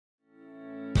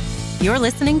You're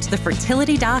listening to the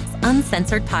Fertility Docs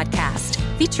Uncensored podcast,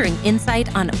 featuring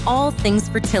insight on all things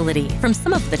fertility from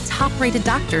some of the top-rated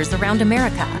doctors around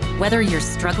America. Whether you're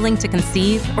struggling to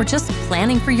conceive or just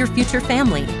planning for your future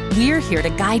family, we're here to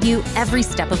guide you every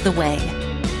step of the way.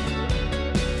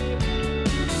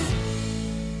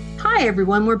 Hi,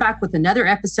 everyone. We're back with another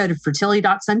episode of Fertility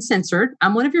Docs Uncensored.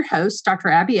 I'm one of your hosts, Dr.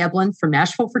 Abby Eblen from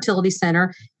Nashville Fertility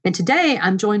Center. And today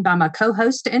I'm joined by my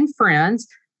co-host and friends,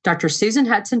 Dr. Susan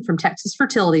Hudson from Texas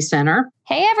Fertility Center.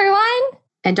 Hey, everyone.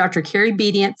 And Dr. Carrie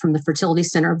Bedient from the Fertility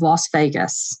Center of Las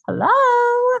Vegas. Hello.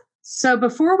 So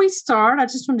before we start, I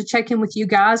just wanted to check in with you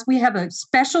guys. We have a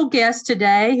special guest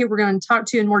today who we're going to talk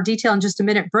to in more detail in just a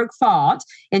minute, Brooke Faught.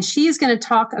 And she is going to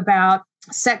talk about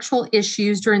sexual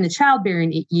issues during the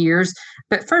childbearing years.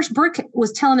 But first, Brooke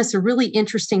was telling us a really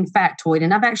interesting factoid.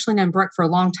 And I've actually known Brooke for a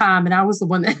long time. And I was the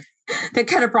one that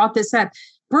kind of brought this up.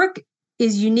 Brooke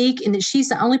is unique in that she's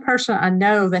the only person I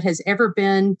know that has ever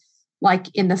been like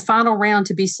in the final round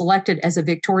to be selected as a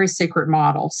Victoria's Secret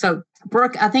model. So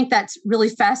Brooke, I think that's really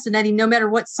fascinating. No matter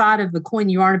what side of the coin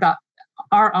you are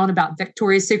on about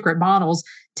Victoria's Secret models,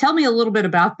 tell me a little bit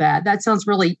about that. That sounds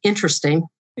really interesting.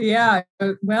 Yeah.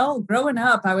 Well, growing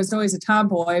up, I was always a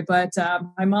tomboy, but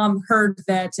my mom heard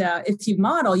that if you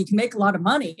model, you can make a lot of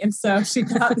money. And so she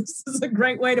thought this is a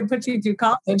great way to put you through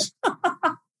college.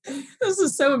 This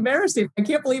is so embarrassing. I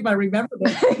can't believe I remember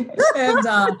this. And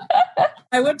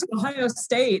I went to Ohio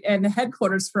State, and the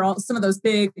headquarters for some of those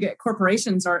big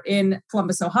corporations are in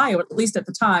Columbus, Ohio, at least at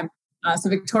the time. So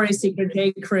Victoria's Secret,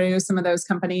 J. Crew, some of those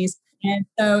companies. And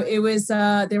so it was,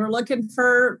 they were looking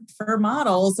for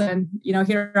models. And, you know,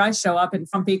 here I show up in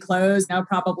frumpy clothes, now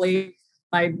probably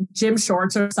my gym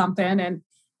shorts or something. And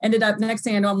ended up, next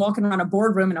thing I know, I'm walking around a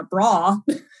boardroom in a bra.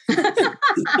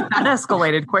 That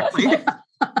escalated quickly.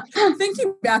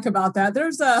 Thinking back about that,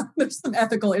 there's some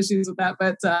ethical issues with that.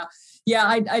 But yeah,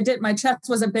 I did, my chest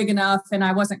wasn't big enough and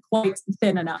I wasn't quite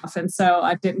thin enough. And so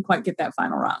I didn't quite get that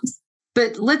final round.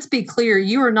 But let's be clear,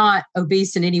 you are not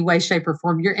obese in any way, shape, or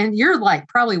form. You're like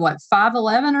probably what,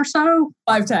 5'11" or so?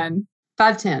 5'10".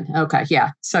 5'10". Okay,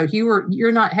 yeah. So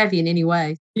you're not heavy in any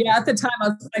way. Yeah, at the time I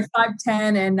was like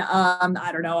 5'10" and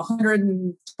I don't know,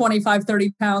 125,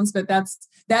 30 pounds, but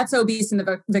that's obese in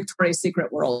the Victoria's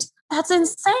Secret world. That's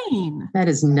insane. That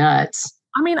is nuts.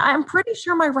 I mean, I'm pretty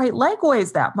sure my right leg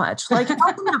weighs that much. Like,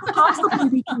 how can that possibly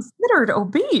be considered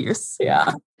obese?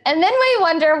 Yeah. And then we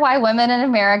wonder why women in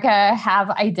America have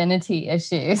identity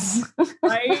issues.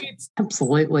 Right.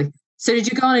 Absolutely. So did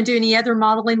you go on and do any other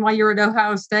modeling while you were at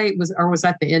Ohio State? Was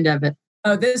that the end of it?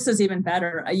 Oh, this is even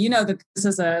better. You know that this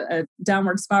is a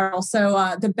downward spiral.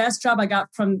 So the best job I got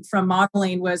from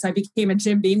modeling was I became a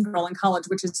Jim Beam girl in college,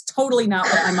 which is totally not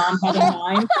what my mom had in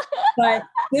mind. But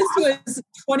this was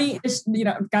 20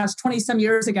 some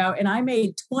years ago. And I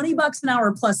made $20 an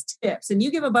hour plus tips. And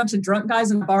you give a bunch of drunk guys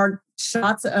in the bar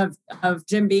shots of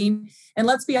Jim Beam. And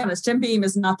let's be honest, Jim Beam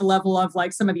is not the level of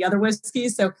like some of the other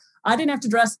whiskeys. So I didn't have to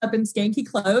dress up in skanky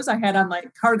clothes. I had on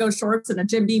like cargo shorts and a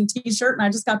Jim Beam t-shirt, and I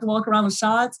just got to walk around with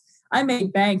shots. I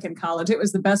made bank in college. It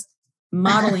was the best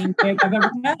modeling gig I've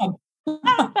ever had.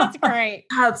 That's great.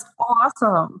 That's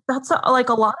awesome. That's like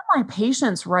a lot of my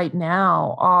patients right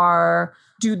now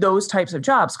do those types of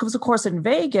jobs. Because of course in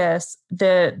Vegas,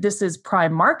 this is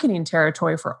prime marketing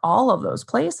territory for all of those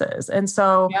places. And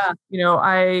so, you know,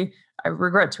 I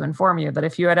regret to inform you that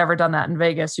if you had ever done that in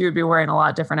Vegas, you would be wearing a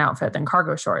lot different outfit than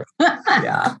cargo shorts.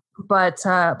 Yeah. But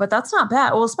that's not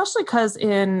bad. Well, especially because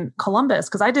in Columbus,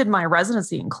 because I did my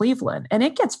residency in Cleveland and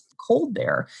it gets cold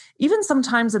there, even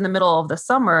sometimes in the middle of the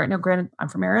summer. Now, granted, I'm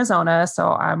from Arizona,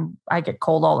 so I get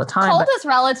cold all the time. Cold is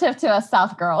relative to us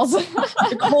South girls.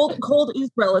 cold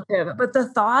is relative. But the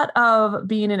thought of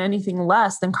being in anything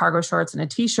less than cargo shorts and a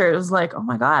t-shirt was like, oh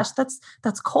my gosh, that's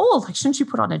cold. Like, shouldn't you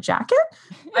put on a jacket?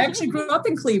 I actually grew up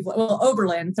in Cleveland,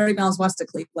 Oberlin, 30 miles west of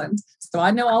Cleveland. So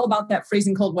I know all about that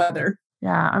freezing cold weather.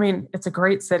 Yeah, I mean, it's a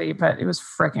great city, but it was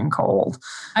freaking cold.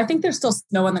 I think there's still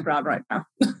snow on the ground right now.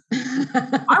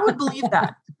 I would believe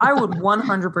that. I would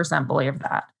 100% believe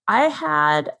that. I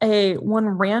had one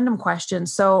random question.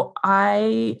 So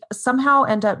I somehow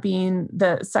end up being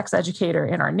the sex educator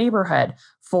in our neighborhood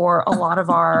for a lot of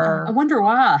our... I wonder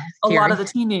why, Carrie. A lot of the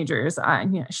teenagers.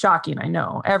 Shocking, I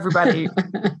know. Everybody's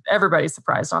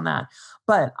surprised on that.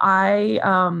 But I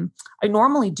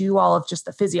normally do all of just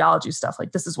the physiology stuff.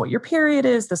 Like, this is what your period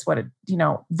is, this what it,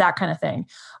 that kind of thing.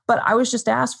 But I was just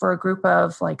asked for a group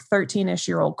of like 13-ish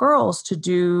year old girls to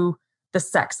do the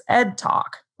sex ed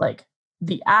talk. Like,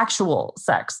 the actual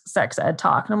sex ed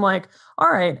talk. And I'm like,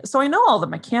 all right, so I know all the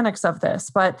mechanics of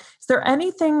this, but is there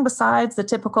anything besides the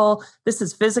typical, this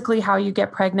is physically how you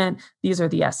get pregnant, these are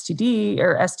the STD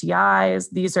or STIs,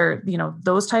 these are,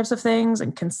 those types of things,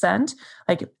 and consent?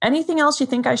 Like, anything else you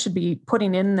think I should be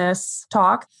putting in this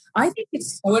talk? I think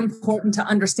it's so important to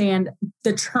understand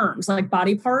the terms like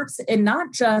body parts, and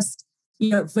not just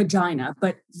vagina,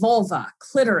 but vulva,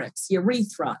 clitoris,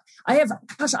 urethra.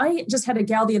 I just had a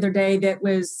gal the other day that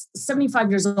was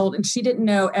 75 years old, and she didn't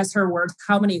know, as her words,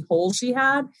 how many holes she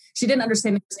had. She didn't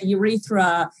understand there's a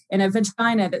urethra and a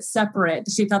vagina that's separate.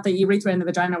 She thought the urethra and the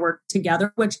vagina were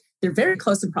together, which they're very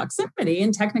close in proximity.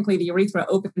 And technically the urethra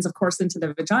opens, of course, into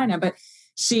the vagina, but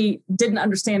she didn't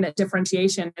understand that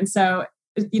differentiation. And so,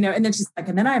 and then she's like,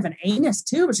 and then I have an anus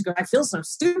too. But she goes, I feel so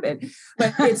stupid.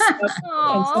 But it's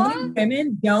so many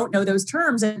women don't know those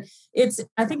terms. And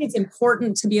I think it's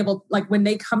important to be able, like, when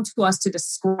they come to us to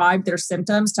describe their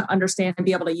symptoms, to understand and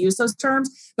be able to use those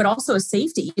terms, but also a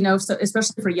safety, so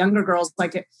especially for younger girls,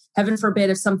 like, heaven forbid,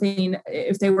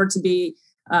 if they were to be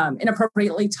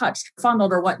inappropriately touched,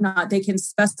 fondled, or whatnot, they can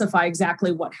specify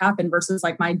exactly what happened versus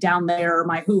like my down there or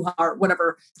my hoo-ha or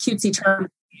whatever cutesy term.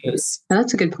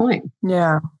 That's a good point.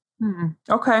 Yeah.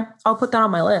 Okay. I'll put that on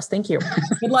my list. Thank you.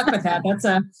 Good luck with that.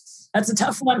 That's a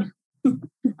tough one.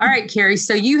 All right, Carrie.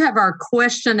 So you have our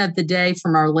question of the day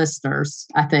from our listeners,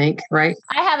 I think, right?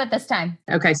 I have it this time.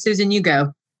 Okay, Susan, you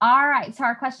go. All right. So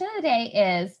our question of the day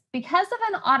is, because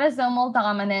of an autosomal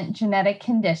dominant genetic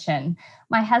condition,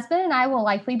 my husband and I will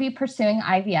likely be pursuing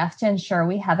IVF to ensure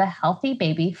we have a healthy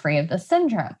baby free of the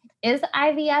syndrome. Is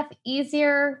IVF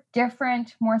easier,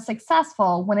 different, more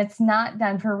successful when it's not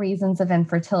done for reasons of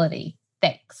infertility?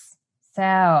 Thanks.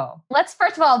 So let's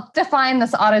first of all define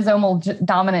this autosomal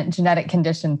dominant genetic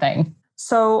condition thing.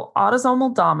 So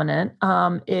autosomal dominant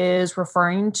is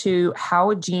referring to how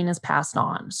a gene is passed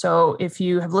on. So if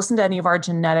you have listened to any of our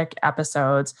genetic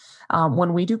episodes,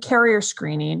 when we do carrier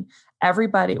screening,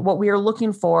 what we are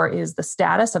looking for is the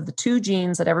status of the two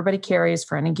genes that everybody carries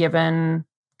for any given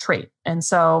trait. And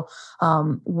so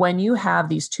when you have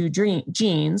these two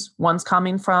genes, one's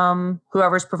coming from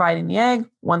whoever's providing the egg,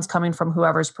 one's coming from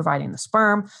whoever's providing the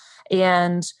sperm.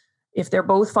 And if they're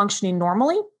both functioning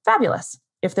normally, fabulous.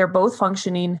 If they're both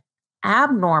functioning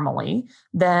abnormally,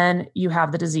 then you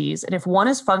have the disease. And if one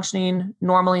is functioning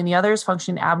normally and the other is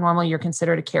functioning abnormally, you're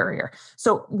considered a carrier.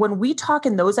 So when we talk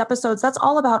in those episodes, that's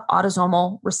all about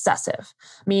autosomal recessive,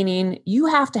 meaning you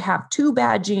have to have two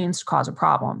bad genes to cause a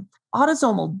problem.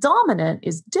 Autosomal dominant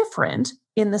is different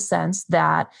in the sense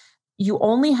that you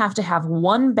only have to have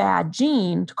one bad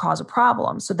gene to cause a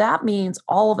problem. So that means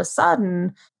all of a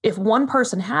sudden, if one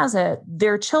person has it,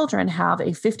 their children have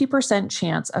a 50%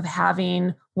 chance of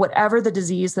having whatever the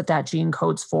disease that gene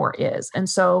codes for is. And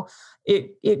so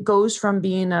it goes from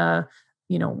being a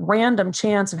random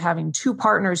chance of having two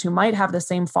partners who might have the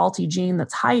same faulty gene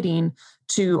that's hiding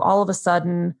to all of a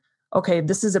sudden, okay,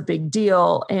 this is a big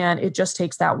deal. And it just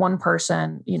takes that one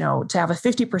person, to have a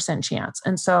 50% chance.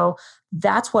 And so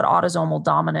that's what autosomal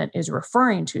dominant is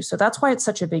referring to. So that's why it's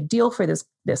such a big deal for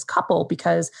this couple,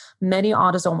 because many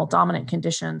autosomal dominant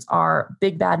conditions are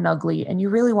big, bad, and ugly. And you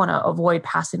really want to avoid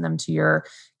passing them to your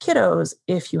kiddos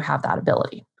if you have that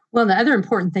ability. Well, the other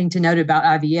important thing to note about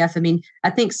IVF, I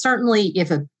think certainly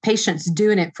if a patient's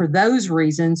doing it for those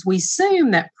reasons, we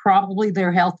assume that probably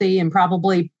they're healthy and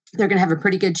probably they're going to have a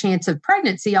pretty good chance of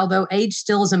pregnancy, although age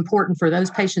still is important for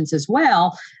those patients as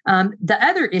well. The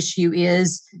other issue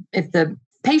is if the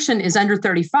patient is under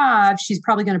 35, she's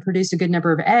probably going to produce a good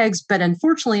number of eggs. But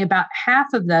unfortunately, about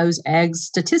half of those eggs,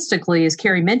 statistically, as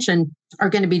Carrie mentioned, are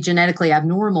going to be genetically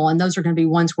abnormal. And those are going to be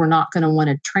ones we're not going to want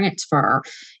to transfer.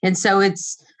 And so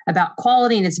it's about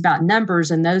quality and it's about numbers.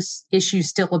 And those issues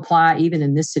still apply even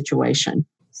in this situation.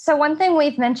 So one thing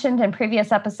we've mentioned in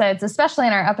previous episodes, especially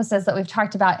in our episodes that we've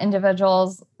talked about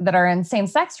individuals that are in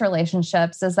same-sex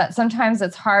relationships, is that sometimes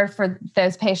it's hard for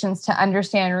those patients to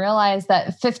understand and realize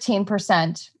that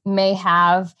 15% may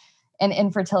have an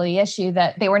infertility issue,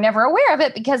 that they were never aware of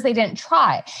it because they didn't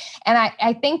try. And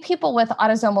I think people with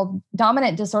autosomal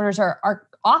dominant disorders are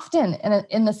often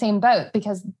in the same boat,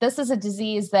 because this is a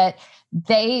disease that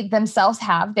they themselves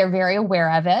have. They're very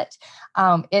aware of it.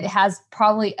 It has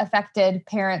probably affected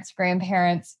parents,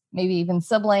 grandparents, maybe even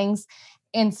siblings.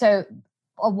 And so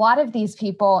a lot of these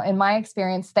people, in my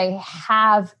experience, they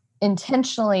have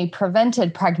intentionally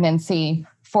prevented pregnancy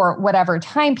for whatever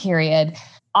time period.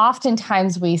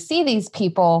 Oftentimes we see these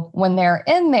people when they're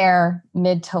in their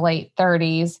mid to late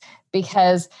 30s,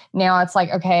 because now it's like,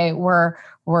 okay, we're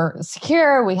we're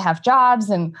secure, we have jobs,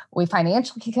 and we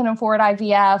financially can afford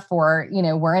IVF, or,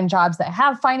 we're in jobs that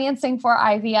have financing for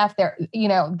IVF.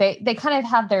 They kind of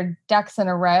have their ducks in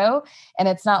a row. And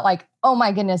it's not like, oh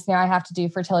my goodness, now I have to do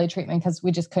fertility treatment because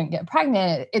we just couldn't get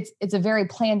pregnant. It's a very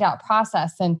planned out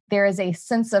process. And there is a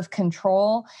sense of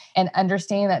control and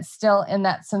understanding that still in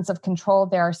that sense of control,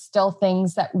 there are still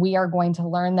things that we are going to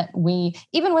learn that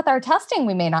even with our testing,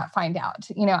 we may not find out.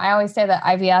 I always say that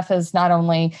IVF is not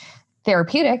only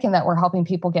therapeutic and that we're helping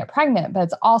people get pregnant, but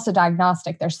it's also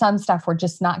diagnostic. There's some stuff we're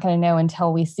just not going to know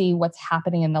until we see what's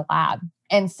happening in the lab.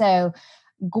 And so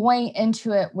going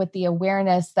into it with the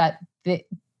awareness that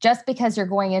just because you're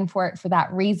going in for it for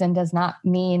that reason does not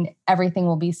mean everything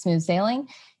will be smooth sailing.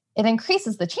 It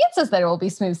increases the chances that it will be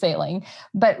smooth sailing,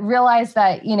 but realize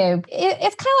that, it's kind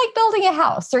of like building a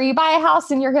house, or you buy a house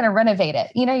and you're going to renovate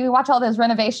it. You watch all those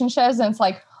renovation shows and it's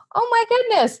like, oh my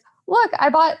goodness, look, I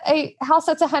bought a house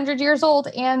that's 100 years old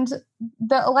and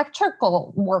the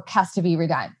electrical work has to be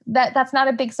redone. That's not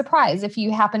a big surprise. If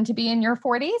you happen to be in your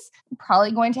 40s, you're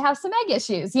probably going to have some egg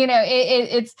issues.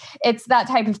 It's that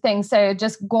type of thing. So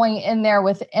just going in there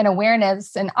with an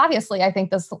awareness, and obviously I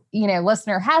think this,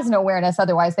 listener has an awareness,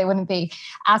 otherwise they wouldn't be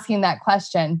asking that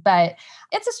question. But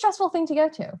it's a stressful thing to go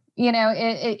to,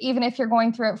 even if you're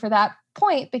going through it for that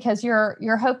point, because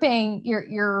you're hoping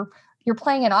you're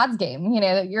playing an odds game.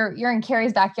 You're in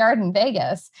Carrie's backyard in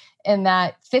Vegas, and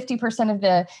that 50% of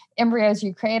the embryos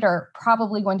you create are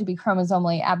probably going to be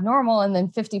chromosomally abnormal. And then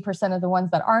 50% of the ones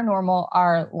that are normal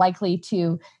are likely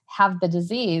to have the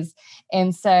disease.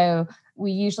 And so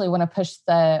we usually want to push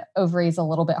the ovaries a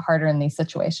little bit harder in these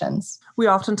situations. We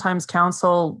oftentimes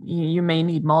counsel you may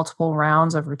need multiple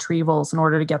rounds of retrievals in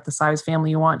order to get the size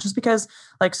family you want, just because,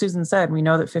 like Susan said, we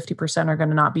know that 50% are going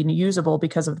to not be usable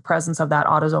because of the presence of that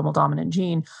autosomal dominant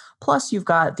gene. Plus, you've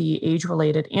got the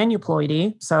age-related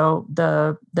aneuploidy, so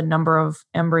the number of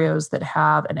embryos that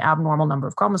have an abnormal number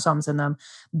of chromosomes in them,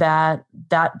 that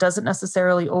doesn't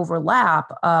necessarily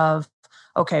overlap of,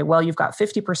 okay, well, you've got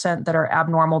 50% that are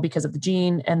abnormal because of the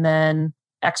gene, and then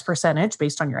X percentage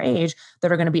based on your age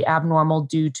that are going to be abnormal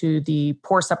due to the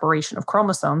poor separation of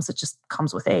chromosomes that just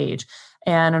comes with age.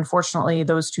 And unfortunately,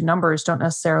 those two numbers don't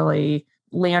necessarily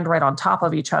land right on top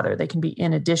of each other. They can be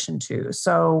in addition to.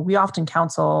 So we often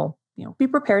counsel, be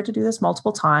prepared to do this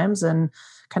multiple times and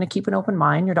kind of keep an open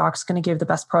mind. Your doc's going to give the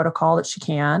best protocol that she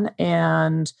can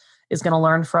and is going to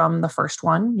learn from the first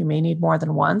one. You may need more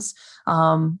than once.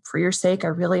 For your sake, I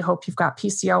really hope you've got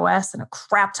PCOS and a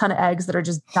crap ton of eggs that are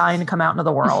just dying to come out into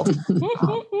the world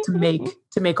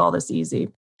to make all this easy.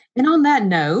 And on that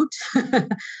note,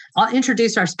 I'll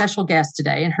introduce our special guest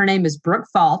today, and her name is Brooke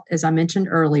Faught, as I mentioned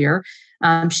earlier.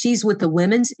 She's with the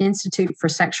Women's Institute for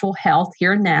Sexual Health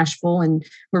here in Nashville, and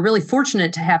we're really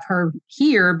fortunate to have her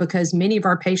here because many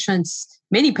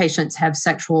patients have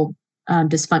sexual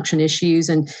dysfunction issues,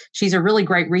 and she's a really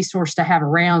great resource to have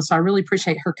around. So I really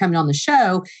appreciate her coming on the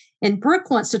show. And Brooke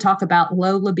wants to talk about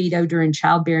low libido during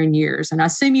childbearing years. And I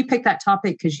assume you picked that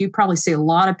topic because you probably see a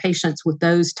lot of patients with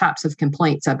those types of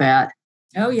complaints, I bet.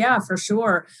 Oh, yeah, for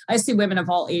sure. I see women of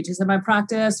all ages in my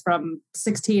practice, from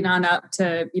 16 on up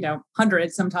to,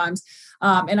 100 sometimes.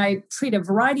 And I treat a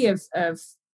variety of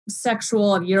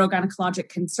sexual and urogynecologic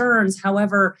concerns.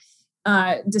 However,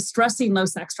 distressing low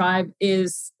sex drive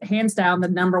is hands down the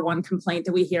number one complaint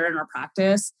that we hear in our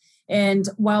practice. And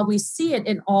while we see it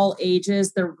in all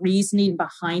ages, the reasoning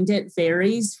behind it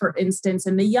varies. For instance,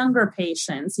 in the younger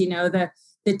patients, the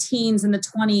teens and the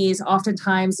 20s,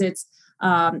 oftentimes it's,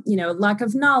 lack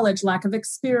of knowledge, lack of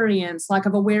experience, lack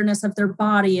of awareness of their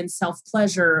body, and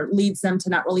self-pleasure leads them to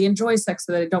not really enjoy sex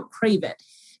so that they don't crave it.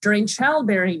 During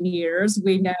childbearing years,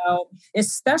 we know,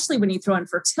 especially when you throw in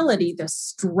fertility, the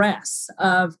stress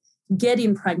of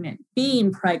getting pregnant,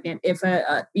 being pregnant, if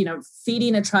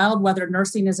feeding a child, whether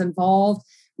nursing is involved,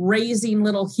 raising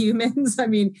little humans. I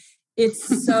mean,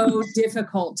 it's so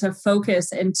difficult to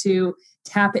focus and to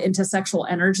tap into sexual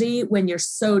energy when you're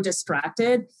so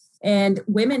distracted. And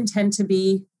women tend to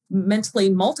be mentally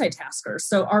multitaskers.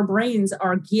 So our brains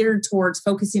are geared towards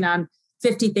focusing on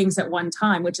 50 things at one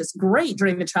time, which is great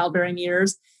during the childbearing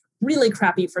years. Really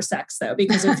crappy for sex, though,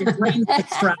 because if your brain's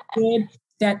distracted,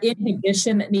 that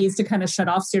inhibition that needs to kind of shut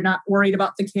off. So you're not worried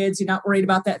about the kids. You're not worried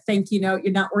about that thank you note.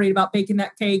 You're not worried about baking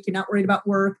that cake. You're not worried about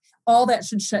work. All that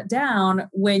should shut down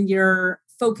when you're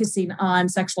focusing on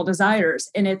sexual desires.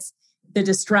 And the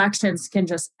distractions can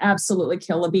just absolutely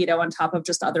kill libido on top of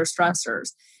just other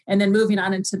stressors. And then moving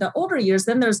on into the older years,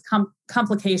 then there's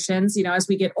complications, as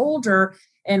we get older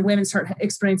and women start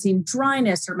experiencing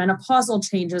dryness or menopausal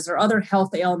changes or other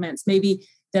health ailments, maybe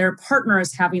their partner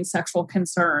is having sexual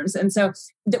concerns. And so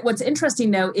what's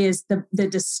interesting though is the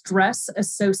distress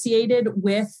associated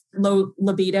with low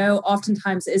libido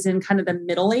oftentimes is in kind of the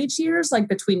middle age years, like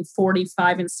between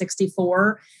 45 and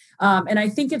 64. And I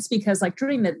think it's because like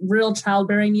during the real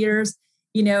childbearing years,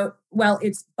 while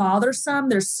it's bothersome,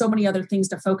 there's so many other things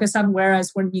to focus on.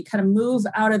 Whereas when you kind of move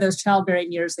out of those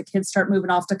childbearing years, the kids start moving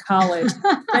off to college.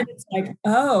 And it's like,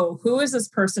 oh, who is this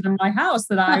person in my house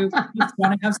that I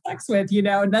want to have sex with,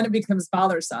 and then it becomes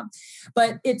bothersome.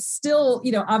 But it's still,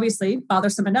 obviously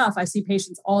bothersome enough. I see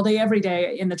patients all day, every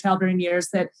day in the childbearing years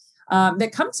that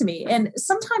come to me. And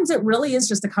sometimes it really is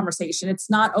just a conversation. It's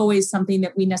not always something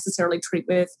that we necessarily treat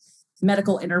with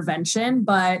medical intervention,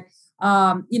 but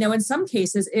in some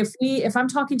cases, if I'm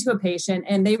talking to a patient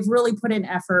and they've really put in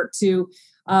effort to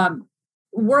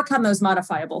work on those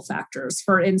modifiable factors,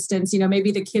 for instance,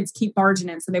 maybe the kids keep barging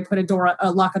in, so they put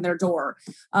a lock on their door.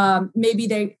 Maybe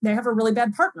they have a really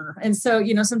bad partner. And so,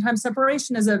 sometimes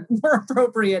separation is a more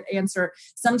appropriate answer.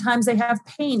 Sometimes they have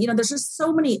pain. There's just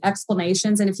so many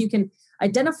explanations. And if you can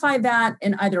identify that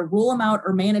and either rule them out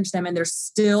or manage them, and they're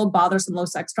still bothersome low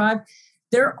sex drive,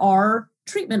 there are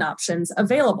treatment options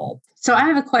available. So I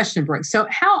have a question, Brooke. So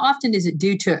how often is it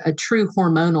due to a true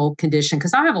hormonal condition?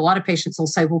 Because I have a lot of patients who'll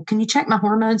say, well, can you check my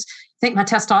hormones? Think my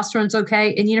testosterone's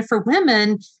okay? And, for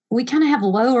women, we kind of have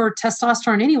lower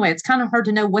testosterone anyway. It's kind of hard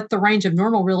to know what the range of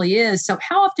normal really is. So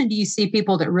how often do you see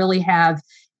people that really have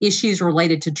issues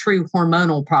related to true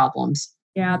hormonal problems?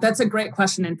 Yeah, that's a great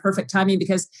question and perfect timing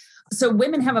because so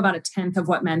women have about 1/10 of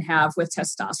what men have with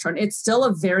testosterone. It's still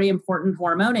a very important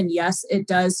hormone. And yes, it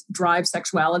does drive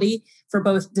sexuality for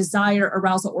both desire,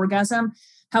 arousal, orgasm.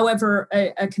 However,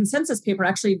 a consensus paper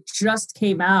actually just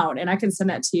came out, and I can send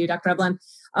that to you, Dr. Eblen,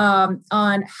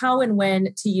 on how and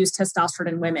when to use testosterone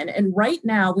in women. And right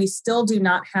now, we still do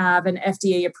not have an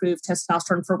FDA-approved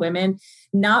testosterone for women,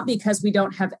 not because we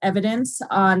don't have evidence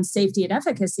on safety and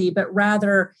efficacy, but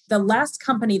rather the last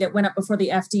company that went up before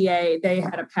the FDA, they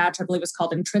had a patch, I believe it was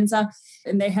called Intrinsa,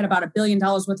 and they had about $1 billion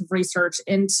worth of research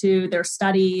into their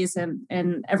studies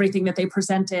and everything that they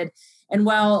presented. And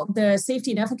while the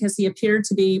safety and efficacy appeared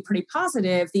to be pretty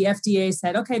positive, the FDA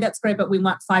said, okay, that's great, but we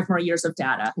want 5 more years of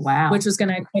data, which was going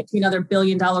to equate to another $1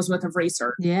 billion worth of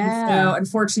research. Yeah. So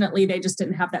unfortunately, they just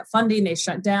didn't have that funding. They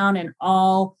shut down, and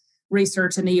all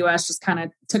research in the US just kind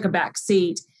of took a back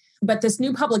seat. But this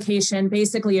new publication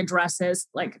basically addresses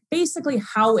basically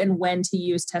how and when to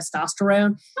use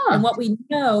testosterone. And what we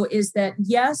know is that,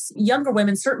 yes, younger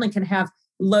women certainly can have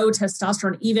low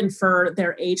testosterone even for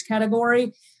their age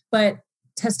category, but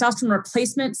testosterone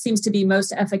replacement seems to be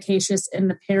most efficacious in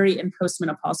the peri and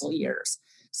postmenopausal years.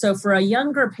 So for a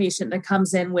younger patient that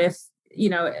comes in with,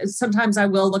 sometimes I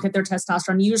will look at their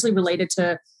testosterone, usually related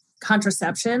to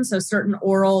contraception. So certain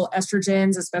oral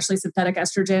estrogens, especially synthetic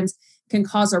estrogens, can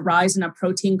cause a rise in a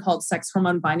protein called sex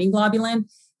hormone binding globulin.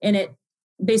 And it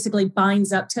basically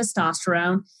binds up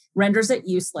testosterone, renders it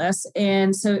useless.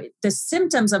 And so the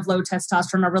symptoms of low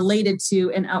testosterone are related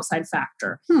to an outside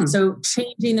factor. So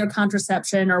changing their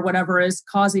contraception or whatever is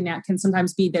causing that can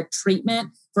sometimes be the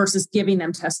treatment versus giving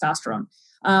them testosterone.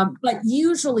 But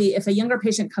usually if a younger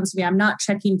patient comes to me, I'm not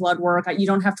checking blood work. You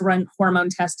don't have to run hormone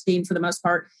testing for the most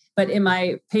part. But in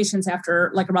my patients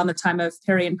after around the time of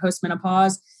peri and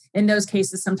postmenopause, in those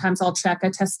cases, sometimes I'll check a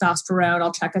testosterone,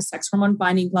 I'll check a sex hormone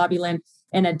binding globulin,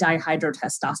 and a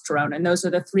dihydrotestosterone. And those are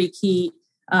the 3 key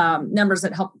numbers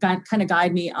that help kind of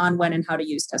guide me on when and how to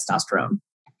use testosterone.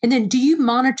 And then do you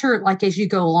monitor as you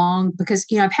go along? Because,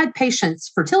 I've had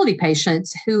patients, fertility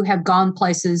patients, who have gone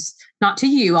places, not to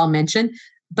you, I'll mention,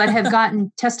 but have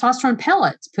gotten testosterone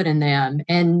pellets put in them.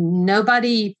 And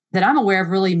nobody that I'm aware of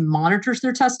really monitors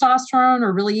their testosterone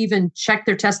or really even check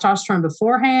their testosterone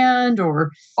beforehand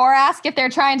or ask if they're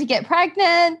trying to get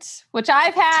pregnant, which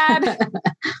I've had.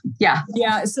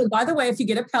 Yeah. So by the way, if you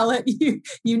get a pellet, you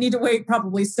need to wait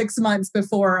probably 6 months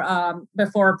before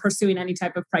pursuing any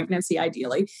type of pregnancy,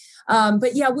 ideally.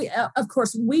 But yeah, of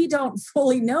course, we don't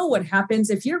fully know what happens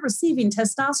if you're receiving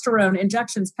testosterone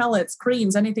injections, pellets,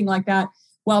 creams, anything like that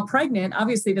while pregnant.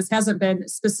 Obviously, this hasn't been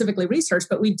specifically researched,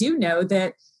 but we do know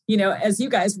that, as you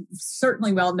guys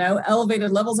certainly well know, elevated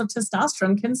levels of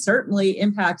testosterone can certainly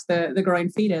impact the growing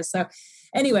fetus. So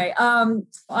anyway,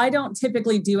 I don't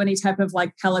typically do any type of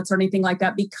pellets or anything like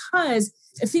that because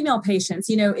female patients,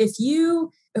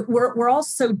 we're all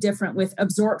so different with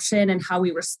absorption and how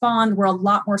we respond. We're a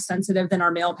lot more sensitive than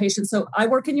our male patients. So I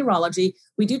work in urology.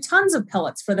 We do tons of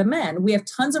pellets for the men. We have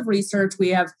tons of research. We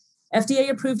have FDA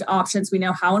approved options. We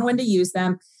know how and when to use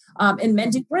them. And men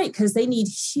do great because they need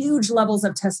huge levels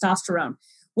of testosterone.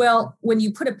 Well, when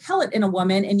you put a pellet in a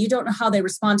woman and you don't know how they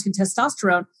respond to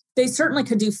testosterone, they certainly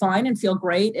could do fine and feel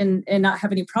great and not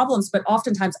have any problems. But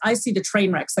oftentimes I see the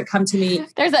train wrecks that come to me.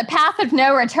 There's a path of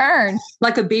no return.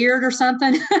 Like a beard or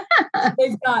something.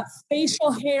 They've got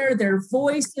facial hair. Their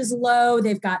voice is low.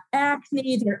 They've got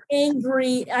acne. They're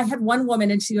angry. I had one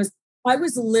woman and she goes, I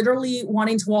was literally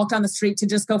wanting to walk down the street to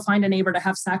just go find a neighbor to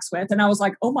have sex with. And I was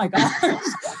like, oh my gosh.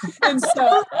 And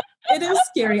so it is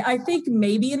scary. I think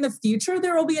maybe in the future,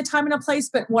 there will be a time and a place,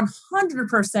 but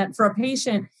 100% for a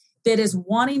patient that is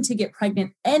wanting to get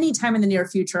pregnant anytime in the near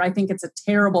future, I think it's a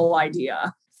terrible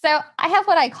idea. So I have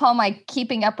what I call my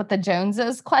keeping up with the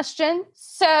Joneses question.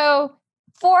 So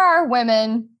for our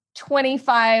women,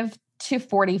 25 to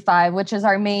 45, which is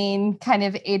our main kind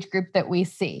of age group that we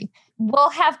see, we'll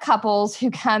have couples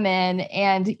who come in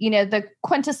and, the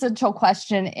quintessential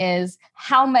question is,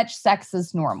 how much sex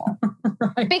is normal?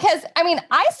 Right. Because,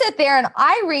 I sit there and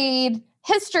I read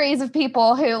histories of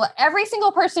people who, every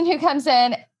single person who comes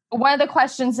in, one of the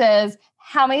questions is,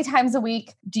 how many times a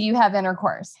week do you have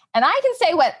intercourse? And I can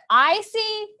say what I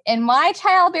see in my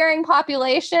childbearing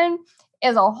population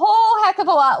is a whole heck of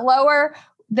a lot lower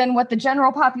than what the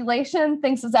general population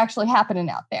thinks is actually happening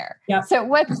out there. Yep. So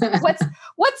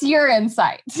what's your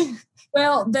insight?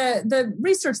 Well, the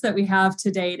research that we have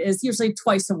to date is usually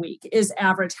twice a week is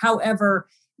average. However,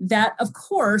 that, of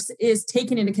course, is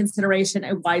taking into consideration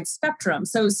a wide spectrum.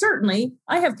 So certainly,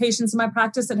 I have patients in my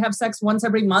practice that have sex once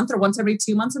every month or once every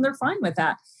 2 months, and they're fine with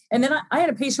that. And then I had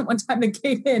a patient one time that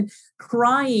came in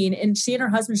crying, and she and her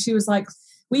husband, she was like,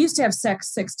 we used to have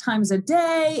sex 6 times a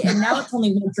day, and now it's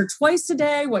only once or twice a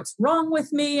day. What's wrong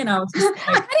with me? And I was just like,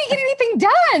 how do you get anything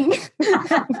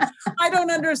done? I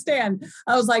don't understand.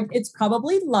 I was like, it's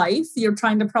probably life. You're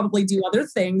trying to probably do other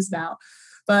things now.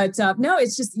 But no,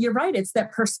 it's just, you're right. It's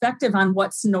that perspective on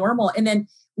what's normal. And then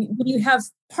when you have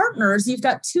partners, you've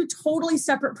got 2 totally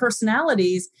separate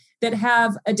personalities that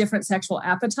have a different sexual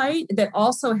appetite, that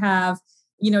also have,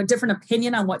 different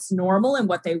opinion on what's normal and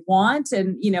what they want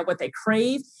and, what they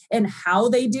crave and how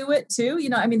they do it too.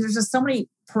 There's just so many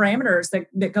parameters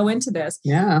that go into this.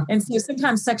 Yeah. And so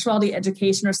sometimes sexuality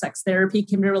education or sex therapy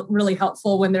can be really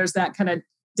helpful when there's that kind of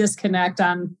disconnect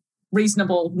on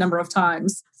reasonable number of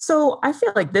times. So I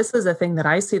feel like this is a thing that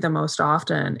I see the most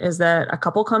often is that a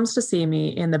couple comes to see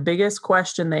me and the biggest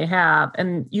question they have,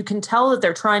 and you can tell that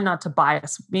they're trying not to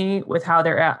bias me with how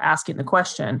they're asking the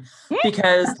question,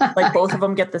 because like both of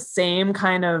them get the same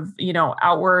kind of,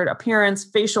 outward appearance,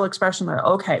 facial expression. They're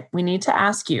okay, we need to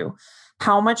ask you,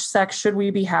 how much sex should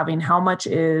we be having? How much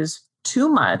is too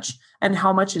much and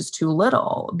how much is too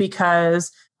little?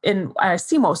 Because I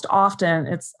see most often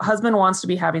it's husband wants to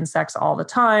be having sex all the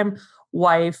time.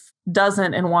 Wife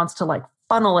doesn't and wants to like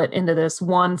funnel it into this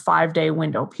 1 5-day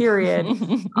window period.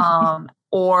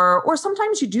 Or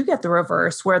sometimes you do get the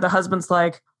reverse where the husband's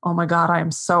like, oh my God, I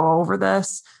am so over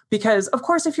this. Because of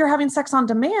course, if you're having sex on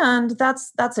demand,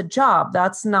 that's a job.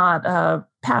 That's not a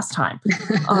pastime.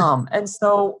 And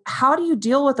so how do you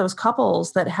deal with those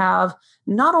couples that have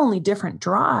not only different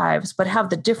drives, but have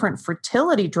the different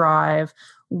fertility drive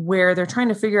where they're trying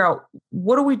to figure out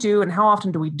what do we do and how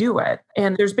often do we do it?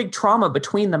 And there's big trauma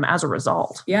between them as a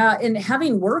result. Yeah. And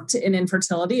having worked in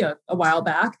infertility a while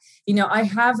back, I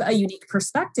have a unique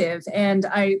perspective. And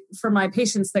for my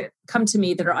patients that come to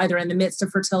me that are either in the midst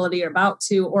of fertility or about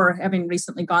to, or having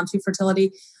recently gone through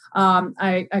fertility,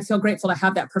 I feel grateful to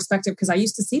have that perspective because I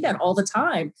used to see that all the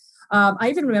time. I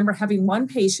even remember having one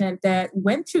patient that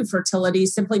went through fertility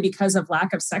simply because of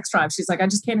lack of sex drive. She's like, I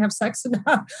just can't have sex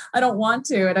enough. I don't want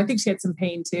to. And I think she had some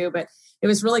pain too, but it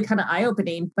was really kind of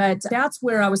eye-opening. But that's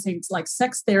where I was saying like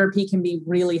sex therapy can be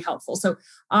really helpful. So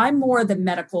I'm more the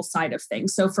medical side of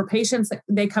things. So for patients that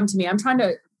they come to me, I'm trying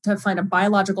to find a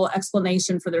biological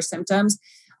explanation for their symptoms.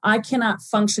 I cannot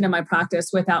function in my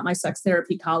practice without my sex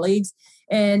therapy colleagues.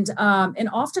 And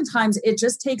oftentimes it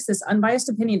just takes this unbiased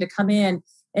opinion to come in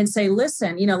and say,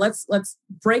 listen, let's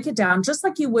break it down just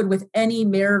like you would with any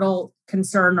marital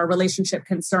concern or relationship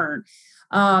concern.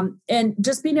 And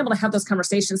just being able to have those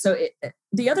conversations. So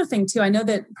the other thing too, I know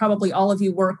that probably all of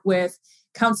you work with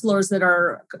counselors that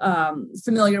are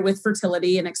familiar with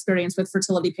fertility and experience with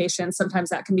fertility patients. Sometimes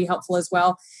that can be helpful as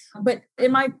well. But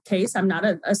in my case, I'm not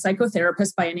a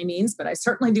psychotherapist by any means, but I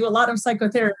certainly do a lot of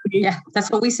psychotherapy. Yeah,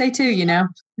 that's what we say too,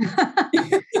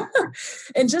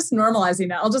 And just normalizing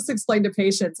that. I'll just explain to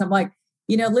patients. I'm like,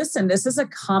 listen, this is a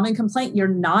common complaint. You're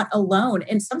not alone.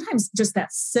 And sometimes just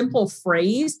that simple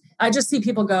phrase, I just see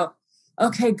people go,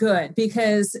 okay, good.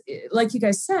 Because like you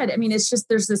guys said, it's just,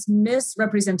 there's this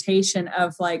misrepresentation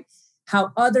of like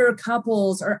how other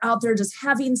couples are out there just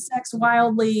having sex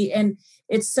wildly. And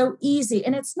it's so easy.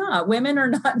 And it's not. Women are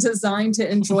not designed to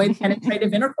enjoy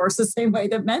penetrative intercourse the same way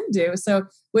that men do. So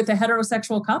with a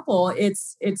heterosexual couple,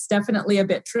 it's definitely a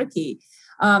bit tricky.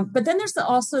 But then there's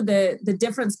also the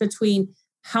difference between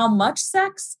how much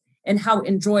sex and how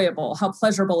enjoyable, how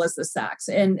pleasurable is the sex.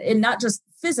 And not just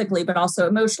physically, but also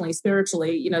emotionally,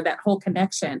 spiritually, that whole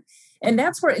connection. And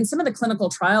that's where in some of the clinical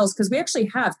trials, because we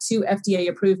actually have 2 FDA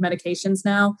approved medications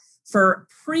now for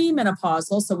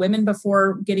premenopausal, so women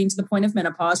before getting to the point of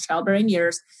menopause, childbearing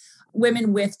years,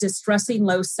 women with distressing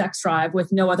low sex drive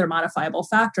with no other modifiable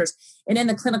factors. And in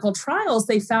the clinical trials,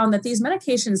 they found that these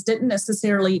medications didn't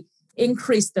necessarily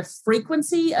increase the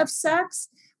frequency of sex,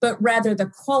 but rather the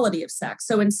quality of sex.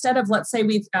 So instead of, let's say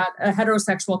we've got a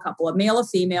heterosexual couple, a male, a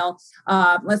female,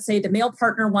 let's say the male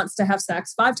partner wants to have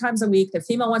sex 5 times a week, the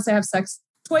female wants to have sex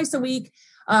twice a week.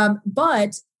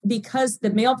 But because the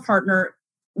male partner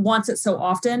wants it so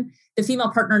often, the female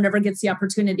partner never gets the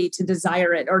opportunity to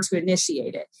desire it or to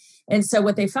initiate it. And so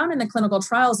what they found in the clinical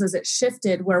trials is it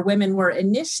shifted where women were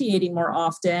initiating more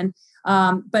often,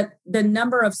 but the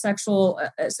number of sexual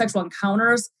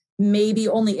encounters maybe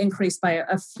only increased by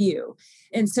a few.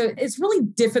 And so it's really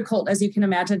difficult, as you can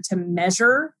imagine, to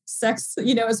measure sex,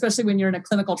 especially when you're in a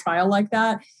clinical trial like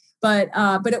that. But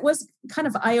it was kind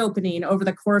of eye-opening over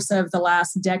the course of the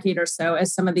last decade or so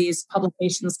as some of these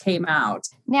publications came out.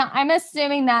 Now, I'm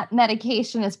assuming that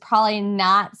medication is probably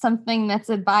not something that's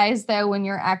advised, though, when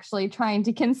you're actually trying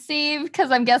to conceive, because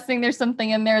I'm guessing there's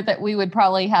something in there that we would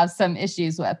probably have some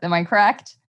issues with. Am I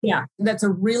correct? Yeah, that's a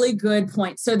really good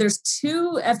point. So there's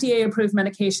 2 FDA-approved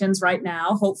medications right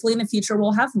now. Hopefully in the future,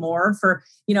 we'll have more for,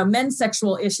 men's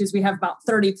sexual issues. We have about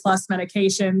 30 plus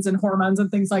medications and hormones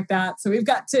and things like that. So we've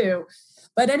got 2.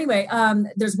 But anyway,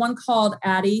 there's one called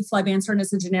Addyi. Flibanserin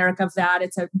is a generic of that.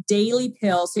 It's a daily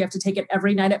pill. So you have to take it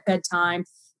every night at bedtime.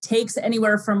 Takes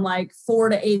anywhere from like 4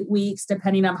 to 8 weeks,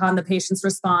 depending upon the patient's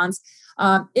response.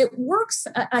 It works.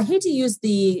 I hate to use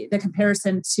the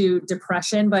comparison to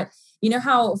depression, but you know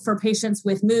how for patients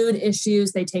with mood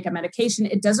issues, they take a medication.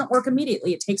 It doesn't work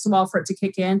immediately. It takes a while for it to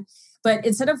kick in. But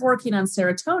instead of working on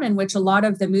serotonin, which a lot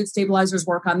of the mood stabilizers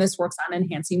work on, this works on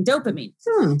enhancing dopamine.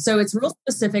 So it's real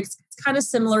specific. It's kind of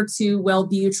similar to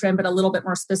Wellbutrin, but a little bit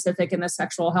more specific in the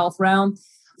sexual health realm.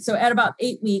 So at about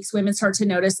 8 weeks, women start to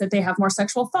notice that they have more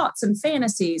sexual thoughts and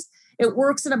fantasies. It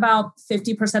works in about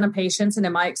 50% of patients. And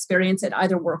in my experience, it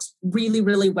either works really,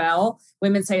 really well.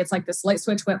 Women say it's like this light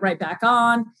switch went right back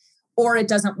on, or it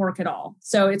doesn't work at all.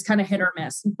 So it's kind of hit or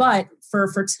miss. But for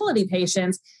fertility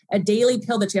patients, a daily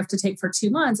pill that you have to take for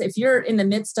 2 months, if you're in the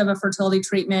midst of a fertility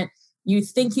treatment, you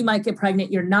think you might get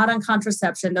pregnant, you're not on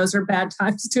contraception, those are bad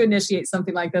times to initiate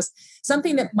something like this.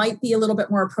 Something that might be a little bit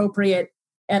more appropriate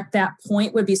at that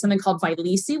point would be something called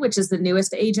Vyleesi, which is the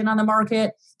newest agent on the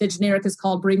market. The generic is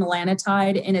called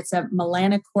bremelanotide, and it's a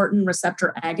melanocortin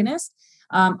receptor agonist.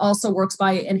 Also works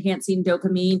by enhancing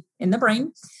dopamine in the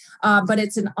brain. But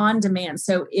it's an on-demand.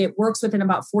 So it works within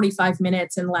about 45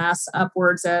 minutes and lasts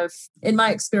upwards of, in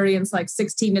my experience, like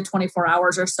 16 to 24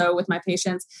 hours or so with my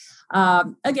patients.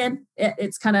 Again,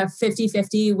 it's kind of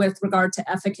 50-50 with regard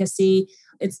to efficacy.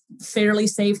 It's fairly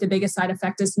safe. The biggest side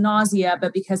effect is nausea,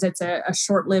 but because it's a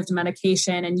short-lived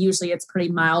medication and usually it's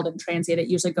pretty mild and transient, it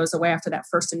usually goes away after that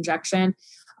first injection.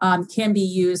 Can be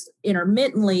used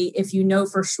intermittently if you know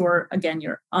for sure, again,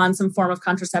 you're on some form of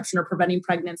contraception or preventing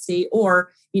pregnancy,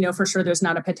 or for sure there's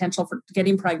not a potential for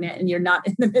getting pregnant and you're not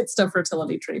in the midst of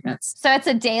fertility treatments. So it's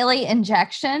a daily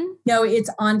injection? No, it's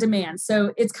on demand.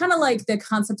 So it's kind of like the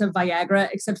concept of Viagra,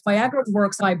 except Viagra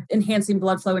works by enhancing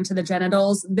blood flow into the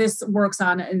genitals. This works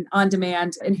on an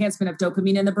on-demand enhancement of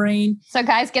dopamine in the brain. So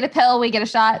guys get a pill, we get a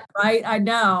shot. Right, I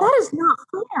know. That is not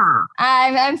fair.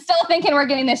 I'm still thinking we're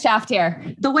getting the shaft here.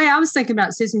 The way I was thinking about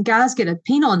it, Susan, guys get a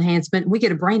penile enhancement, we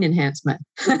get a brain enhancement.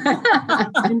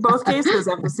 In both cases,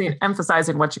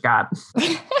 emphasizing what you got.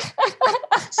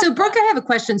 So, Brooke, I have a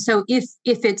question. So if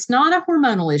it's not a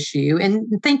hormonal issue,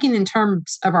 and thinking in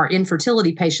terms of our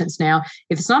infertility patients now,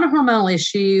 if it's not a hormonal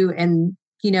issue and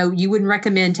you wouldn't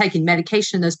recommend taking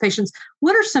medication in those patients,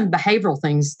 what are some behavioral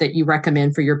things that you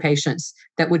recommend for your patients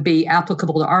that would be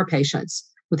applicable to our patients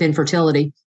with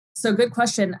infertility? So good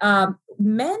question.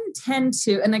 Men tend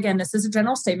to, and again, this is a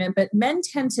general statement, but men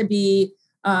tend to be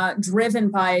driven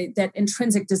by that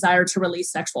intrinsic desire to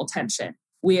release sexual tension.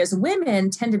 We as women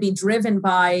tend to be driven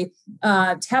by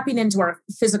tapping into our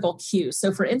physical cues.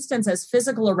 So for instance, as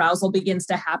physical arousal begins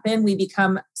to happen, we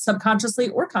become subconsciously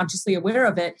or consciously aware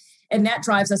of it. And that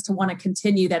drives us to want to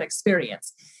continue that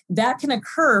experience. that can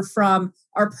occur from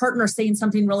our partner saying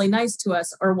something really nice to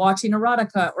us, or watching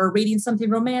erotica, or reading something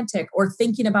romantic, or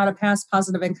thinking about a past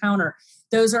positive encounter.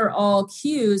 Those are all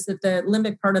cues that the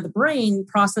limbic part of the brain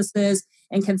processes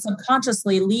and can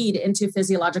subconsciously lead into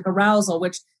physiologic arousal,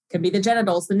 which can be the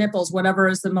genitals, the nipples, whatever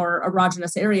is the more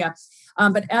erogenous area.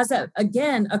 But as that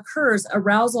again occurs,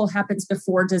 arousal happens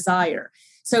before desire.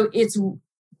 So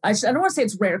I don't want to say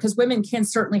it's rare, because women can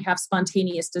certainly have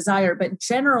spontaneous desire, but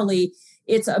generally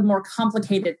it's a more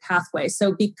complicated pathway.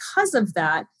 So because of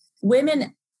that,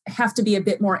 women have to be a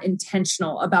bit more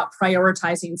intentional about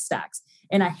prioritizing sex.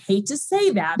 And I hate to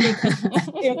say that, because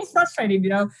it's frustrating,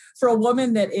 for a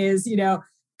woman that is,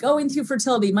 going through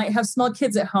fertility, might have small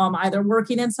kids at home, either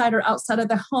working inside or outside of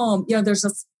the home. There's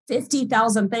just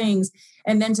 50,000 things.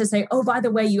 And then to say, oh, by the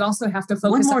way, you also have to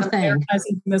focus on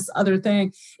prioritizing this other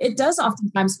thing. It does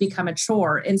oftentimes become a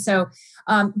chore. And so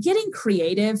getting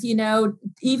creative,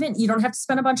 even you don't have to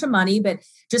spend a bunch of money, but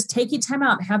just taking time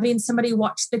out, having somebody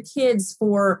watch the kids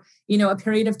for, a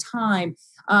period of time.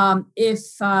 If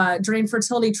during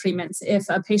fertility treatments, if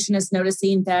a patient is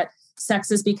noticing that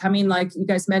sex is becoming, like you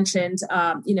guys mentioned,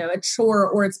 a chore,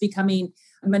 or it's becoming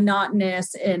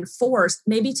monotonous and forced,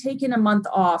 maybe taking a month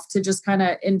off to just kind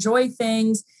of enjoy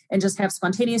things and just have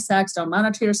spontaneous sex. Don't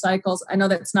monitor your cycles. I know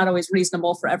that's not always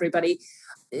reasonable for everybody,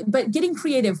 but getting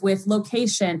creative with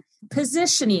location,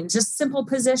 positioning, just simple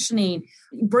positioning,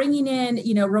 bringing in,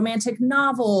 romantic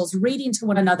novels, reading to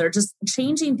one another, just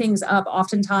changing things up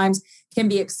oftentimes can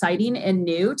be exciting and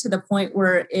new to the point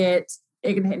where it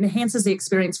enhances the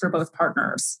experience for both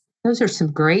partners. Those are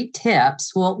some great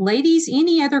tips. Well, ladies,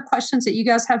 any other questions that you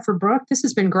guys have for Brooke? This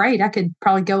has been great. I could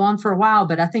probably go on for a while,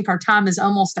 but I think our time is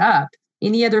almost up.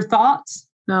 Any other thoughts?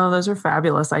 No, those are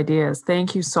fabulous ideas.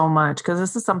 Thank you so much, because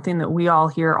this is something that we all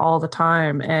hear all the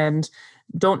time and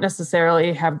don't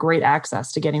necessarily have great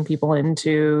access to getting people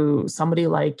into somebody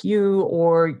like you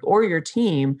or your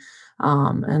team.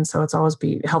 And so it's always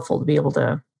helpful to be able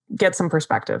to get some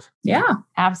perspective. Yeah,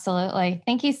 absolutely.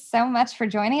 Thank you so much for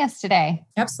joining us today.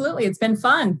 Absolutely. It's been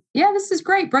fun. Yeah, this is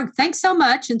great. Brooke, thanks so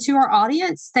much. And to our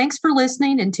audience, thanks for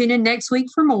listening, and tune in next week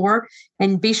for more.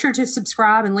 And be sure to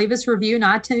subscribe and leave us a review in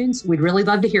iTunes. We'd really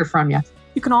love to hear from you.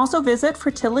 You can also visit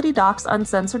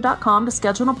fertilitydocsuncensored.com to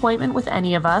schedule an appointment with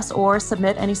any of us or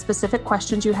submit any specific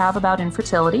questions you have about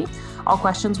infertility. All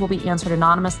questions will be answered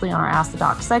anonymously on our Ask the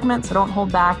Doc segment, so don't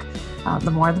hold back.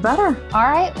 The more, the better. All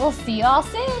right. We'll see you all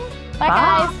soon. Bye,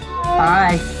 guys.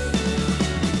 Bye.